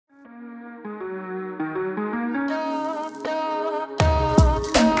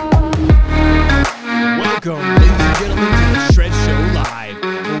Welcome, ladies and gentlemen, to the Shred Show Live,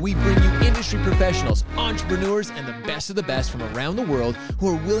 where we bring you industry professionals, entrepreneurs, and the best of the best from around the world who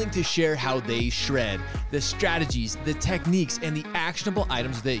are willing to share how they shred, the strategies, the techniques, and the actionable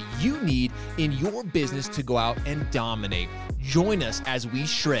items that you need in your business to go out and dominate. Join us as we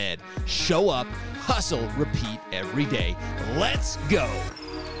shred, show up, hustle, repeat every day. Let's go.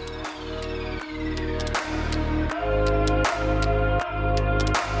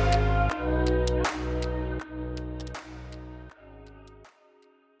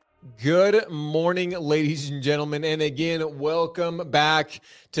 Good morning, ladies and gentlemen, and again, welcome back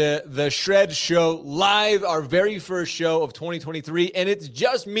to the Shred Show Live, our very first show of 2023, and it's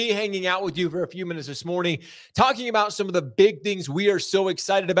just me hanging out with you for a few minutes this morning, talking about some of the big things we are so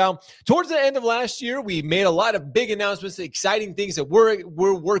excited about. Towards the end of last year, we made a lot of big announcements, exciting things that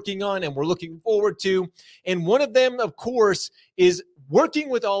we're working on and we're looking forward to, and one of them, of course, is working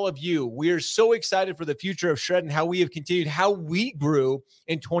with all of you. We are so excited for the future of Shred and how we have continued, how we grew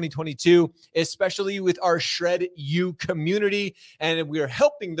in 2022, especially with our Shred U community. And we are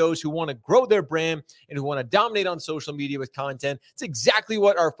helping those who want to grow their brand and who want to dominate on social media with content. It's exactly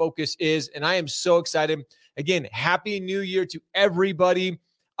what our focus is. And I am so excited. Again, Happy New Year to everybody.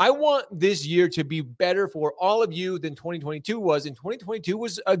 I want this year to be better for all of you than 2022 was. And 2022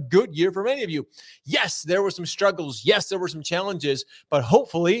 was a good year for many of you. Yes, there were some struggles. Yes, there were some challenges, but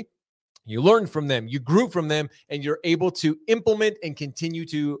hopefully you learned from them, you grew from them, and you're able to implement and continue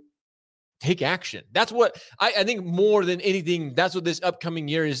to take action. That's what I think more than anything, that's what this upcoming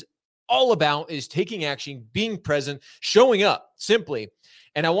year is all about, is taking action, being present, showing up simply.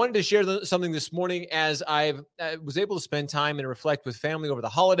 And I wanted to share something this morning as I was able to spend time and reflect with family over the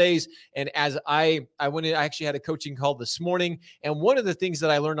holidays. And as I actually had a coaching call this morning. And one of the things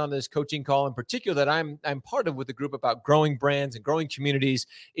that I learned on this coaching call in particular that I'm part of with the group about growing brands and growing communities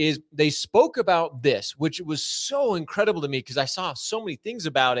is they spoke about this, which was so incredible to me because I saw so many things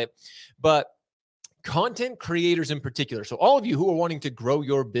about it. But content creators in particular, so all of you who are wanting to grow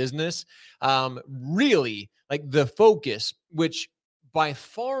your business, really like the focus, which by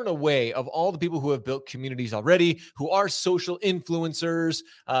far and away of all the people who have built communities already, who are social influencers,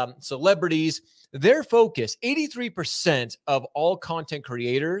 celebrities, their focus, 83% of all content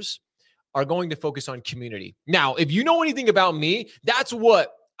creators are going to focus on community. Now, if you know anything about me, that's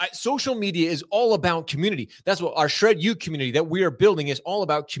what social media is all about, community. That's what our Shred U community that we are building is all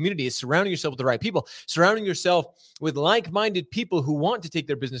about, community. It's surrounding yourself with the right people, surrounding yourself with like-minded people who want to take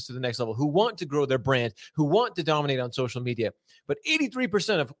their business to the next level, who want to grow their brand, who want to dominate on social media. But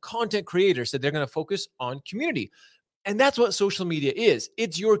 83% of content creators said they're going to focus on community. And that's what social media is.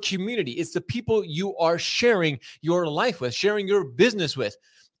 It's your community. It's the people you are sharing your life with, sharing your business with.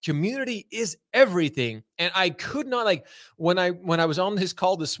 Community is everything. And I could not, like, when I was on this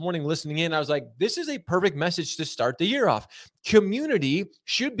call this morning listening in, I was like, this is a perfect message to start the year off. Community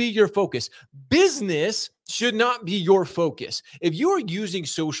should be your focus. Business should not be your focus. If you are using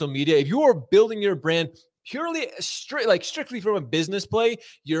social media, if you are building your brand purely strictly from a business play,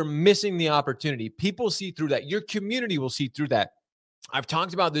 you're missing the opportunity. People see through that. Your community will see through that. I've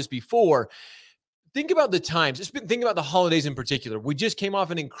talked about this before. Think about the times. Think about the holidays in particular. We just came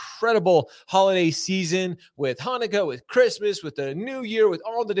off an incredible holiday season with Hanukkah, with Christmas, with the New Year, with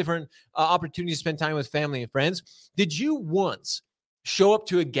all the different opportunities to spend time with family and friends. Did you once show up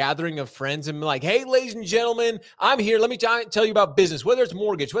to a gathering of friends and be like, hey, ladies and gentlemen, I'm here. Let me tell you about business, whether it's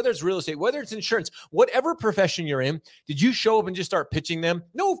mortgage, whether it's real estate, whether it's insurance, whatever profession you're in. Did you show up and just start pitching them?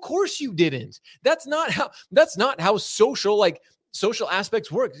 No, of course you didn't. That's not how social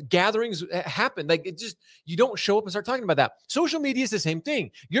aspects work. Gatherings happen. You don't show up and start talking about that. Social media is the same thing.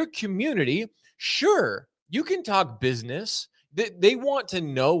 Your community, sure, you can talk business. They want to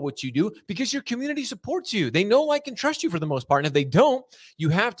know what you do because your community supports you. They know, like, and trust you for the most part. And if they don't, you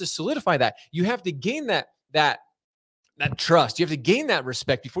have to solidify that. You have to gain that trust. You have to gain that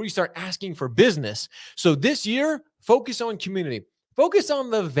respect before you start asking for business. So this year, focus on community. Focus on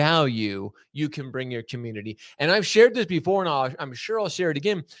the value you can bring your community. And I've shared this before, and I'm sure I'll share it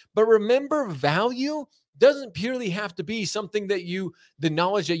again. But remember, value doesn't purely have to be something that the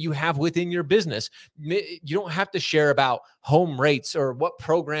knowledge that you have within your business. You don't have to share about home rates or what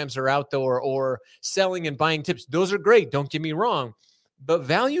programs are out there or selling and buying tips. Those are great. Don't get me wrong. But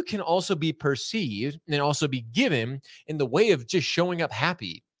value can also be perceived and also be given in the way of just showing up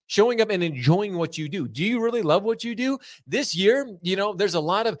happy. Showing up and enjoying what you do. Do you really love what you do? This year, there's a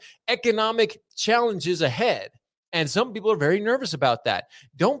lot of economic challenges ahead. And some people are very nervous about that.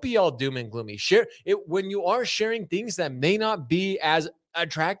 Don't be all doom and gloomy. Share it when you are sharing things that may not be as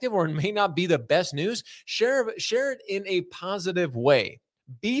attractive or may not be the best news. Share it in a positive way.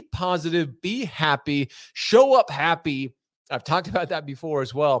 Be positive, be happy, show up happy. I've talked about that before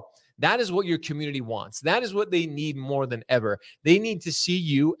as well. That is what your community wants. That is what they need more than ever. They need to see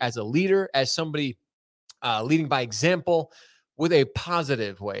you as a leader, as somebody leading by example, with a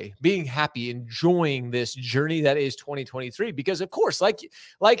positive way, being happy, enjoying this journey that is 2023. Because of course,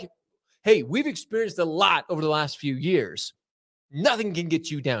 hey, we've experienced a lot over the last few years. Nothing can get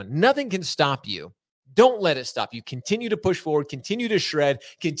you down. Nothing can stop you. Don't let it stop you. Continue to push forward, continue to shred,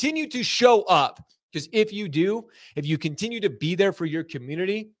 continue to show up. Because if you do, if you continue to be there for your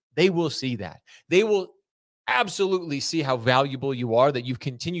community, they will see that. They will absolutely see how valuable you are, that you've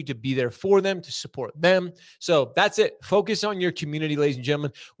continued to be there for them, to support them. So that's it. Focus on your community, ladies and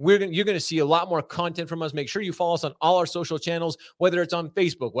gentlemen. You're going to see a lot more content from us. Make sure you follow us on all our social channels, whether it's on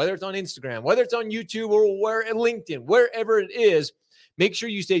Facebook, whether it's on Instagram, whether it's on YouTube or LinkedIn, wherever it is. Make sure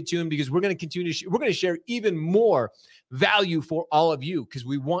you stay tuned, because we're going to continue to we're going to share even more value for all of you, because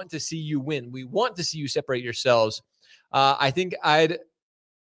we want to see you win. We want to see you separate yourselves. Edward.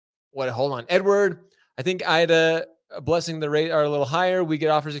 I think I'd a blessing the rate are a little higher. We get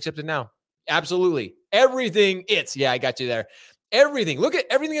offers accepted now. Absolutely. Everything I got you there. Everything. Look at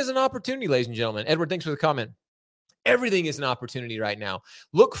everything as an opportunity, ladies and gentlemen. Edward, thanks for the comment. Everything is an opportunity right now.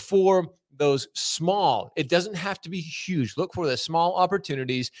 Look for those small. It doesn't have to be huge. Look for the small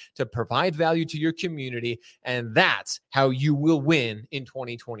opportunities to provide value to your community. And that's how you will win in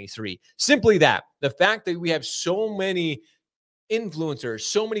 2023. Simply that. The fact that we have so many influencers,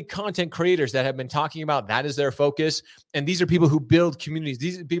 so many content creators that have been talking about that is their focus. And these are people who build communities.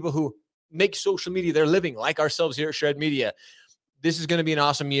 These are people who make social media their living, like ourselves here at Shred Media. This is going to be an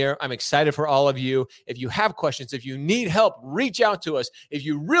awesome year. I'm excited for all of you. If you have questions, if you need help, reach out to us. If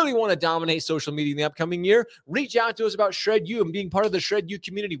you really want to dominate social media in the upcoming year, reach out to us about Shred U and being part of the Shred U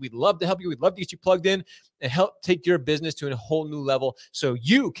community. We'd love to help you. We'd love to get you plugged in and help take your business to a whole new level, so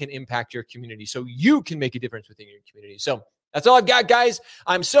you can impact your community, so you can make a difference within your community. So that's all I've got, guys.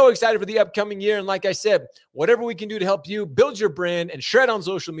 I'm so excited for the upcoming year. And like I said, whatever we can do to help you build your brand and shred on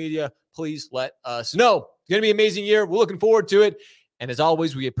social media, please let us know. It's going to be an amazing year. We're looking forward to it. And as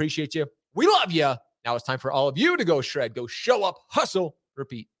always, we appreciate you. We love you. Now it's time for all of you to go shred, go show up, hustle,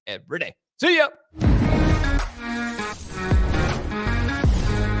 repeat every day. See ya.